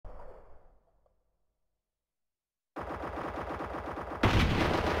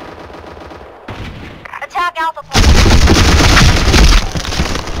Attack Alpha Point.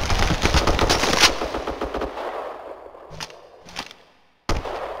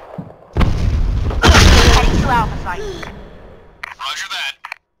 Heading to Alpha Site. Roger that.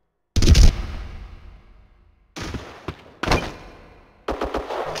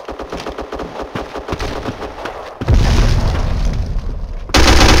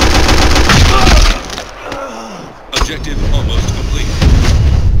 Objective almost complete.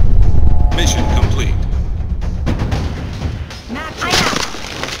 Mission complete. Matching.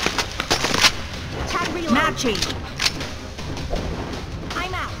 Tag reload. Matching.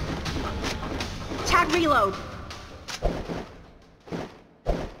 I'm out. Tag reload.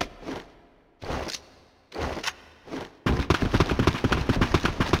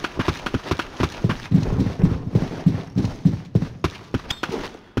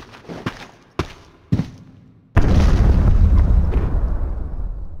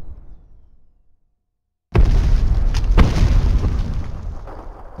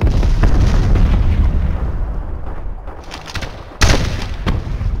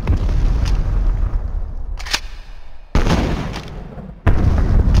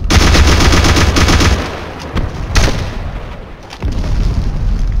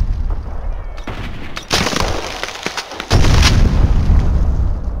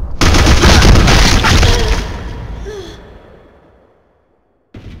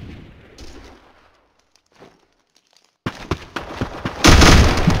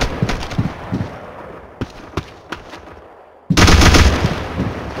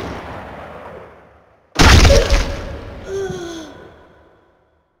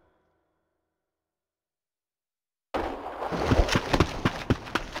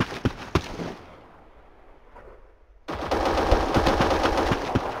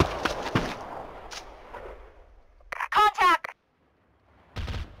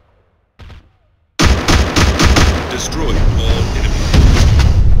 Destroy all enemies.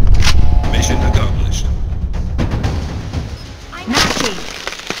 Mission accomplished. I'm matching.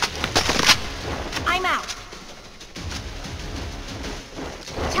 I'm out.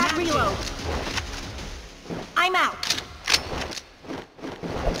 Tag reload. I'm out.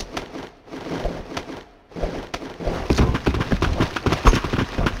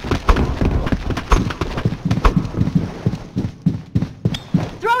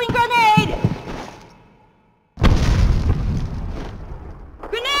 Throwing grenade!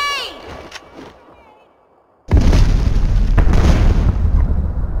 Grenade!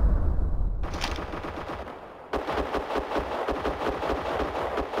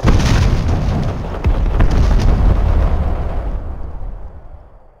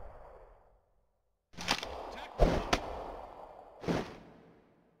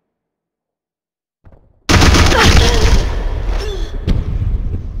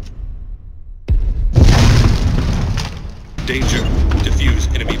 Danger.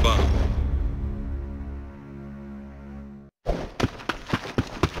 Defuse enemy bomb.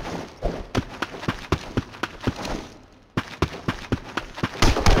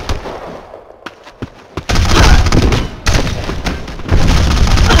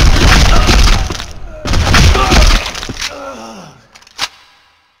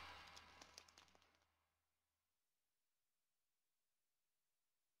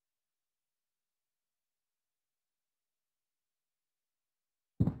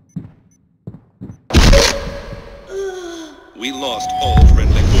 We lost all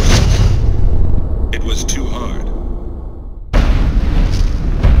friendly forces. It was too hard.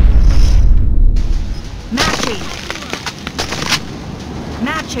 Matching.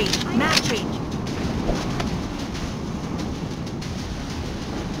 Matching. Matching.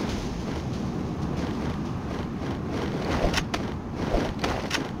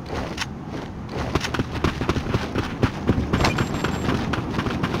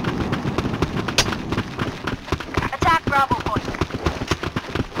 Attack Bravo Point.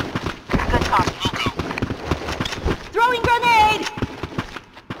 Good copy. Throwing grenade!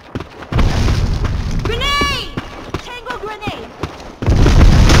 Grenade! Tango grenade!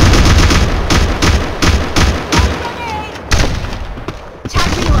 Throwing grenade! Tag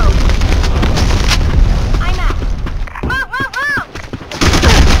reload. I'm out. Move, move, move!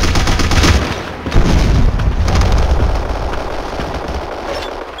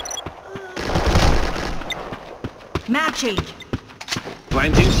 Matching.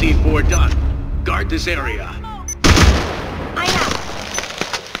 Planting C4 done. Guard this area. I'm out.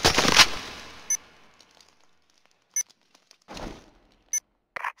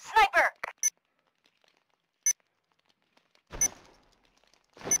 Sniper!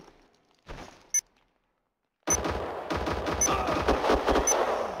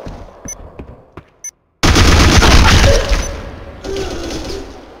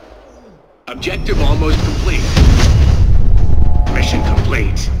 Objective almost complete. Mission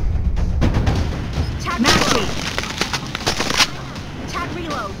complete. Matching. Tag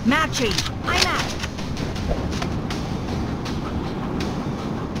reload. Matching. I'm out.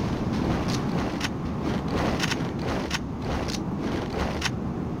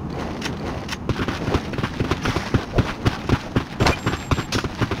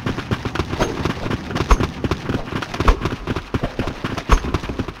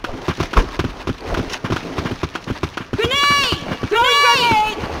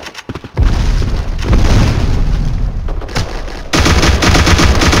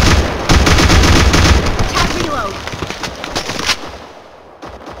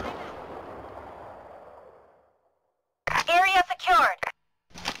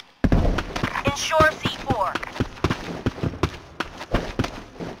 Ensure C4.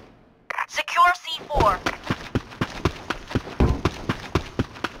 Secure C4.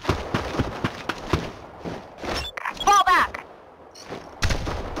 Fall back.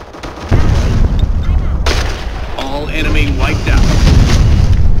 All enemy wiped out.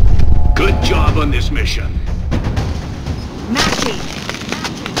 Good job on this mission. Matching.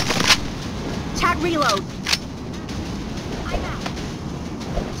 Tag reload. I'm out.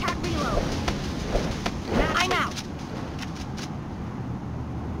 Tag reload. I'm out.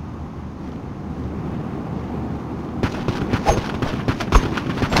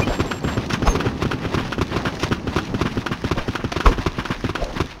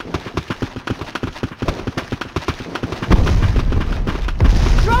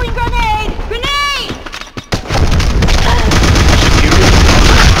 Throwing grenade! Grenade!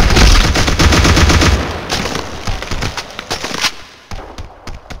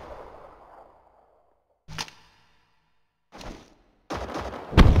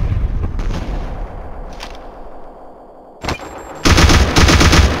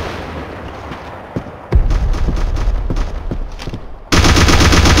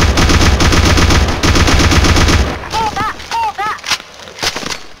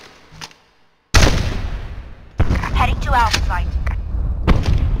 Heading to Alpha Site.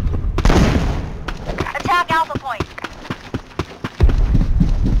 Attack Alpha Point.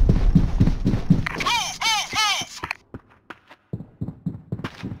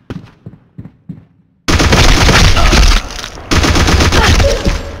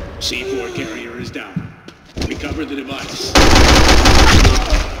 C4 carrier is down. Recover the device.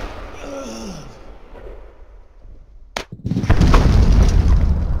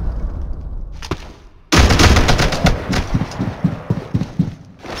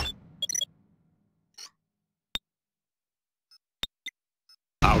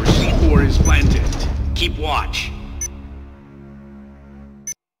 Our C4 is planted. Keep watch.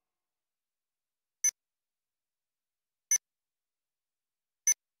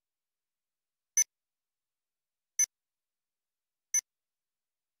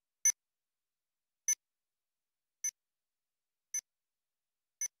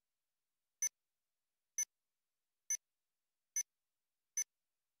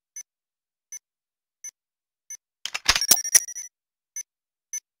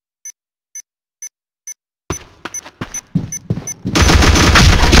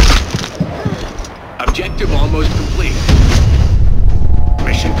 Objective almost complete.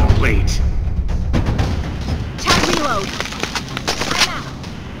 Mission complete. Tag reload. I'm out.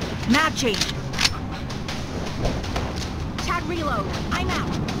 Matching. Tag reload. I'm out.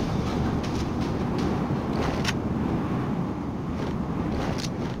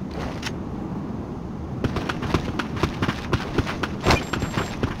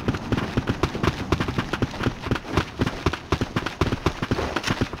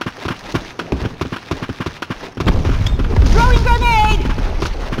 Throwing grenade!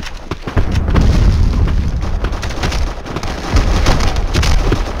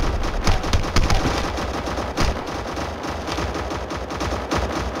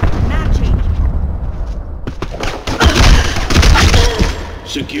 Matching.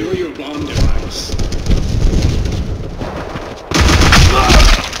 Secure your bomb device.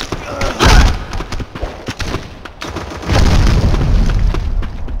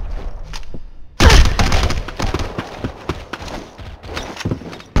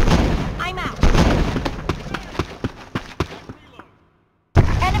 I'm out.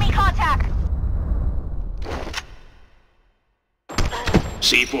 Enemy contact.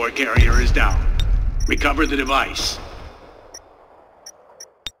 C4 carrier is down. Recover the device.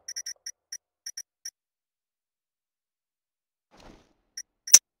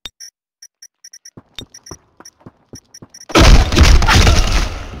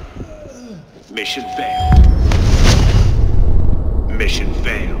 Mission failed. Mission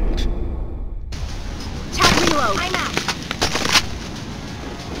failed. reload. I'm out.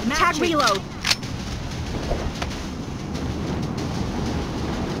 Tag reload.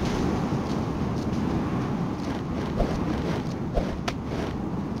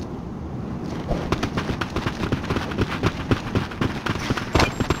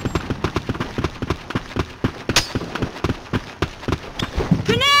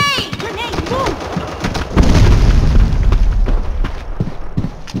 Grenade! Grenade, move!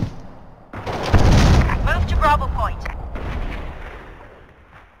 Move to Bravo Point.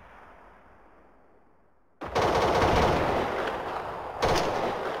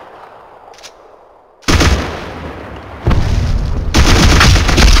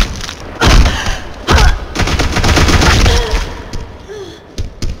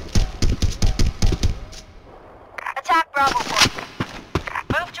 Attack Bravo Point.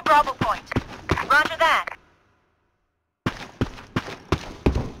 Move to Bravo Point. Roger that.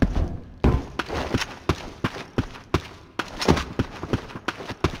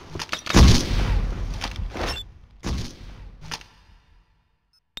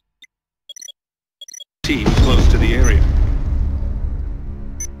 Team close to the area.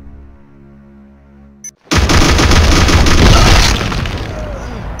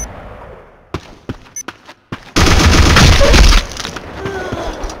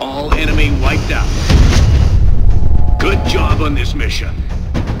 All enemy wiped out. Good job on this mission.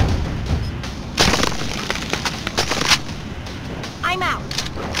 I'm out.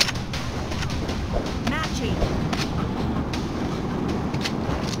 Matching.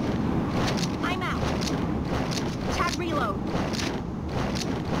 I'm out. Tag reload.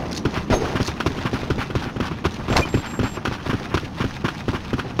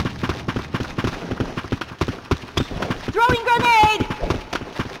 Throwing grenade!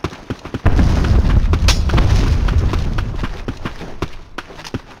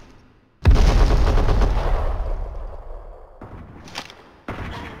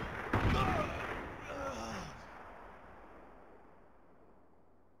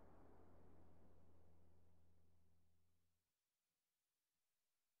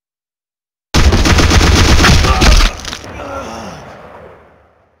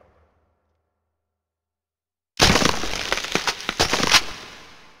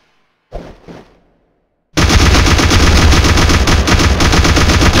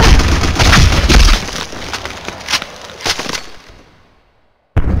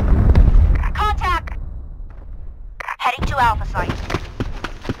 Contact! Heading to Alpha Site.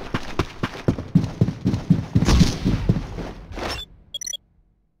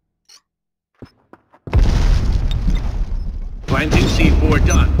 Planting C4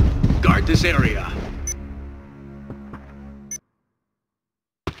 done. Guard this area.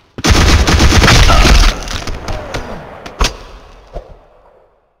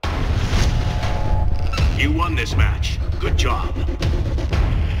 You won this match. Good job.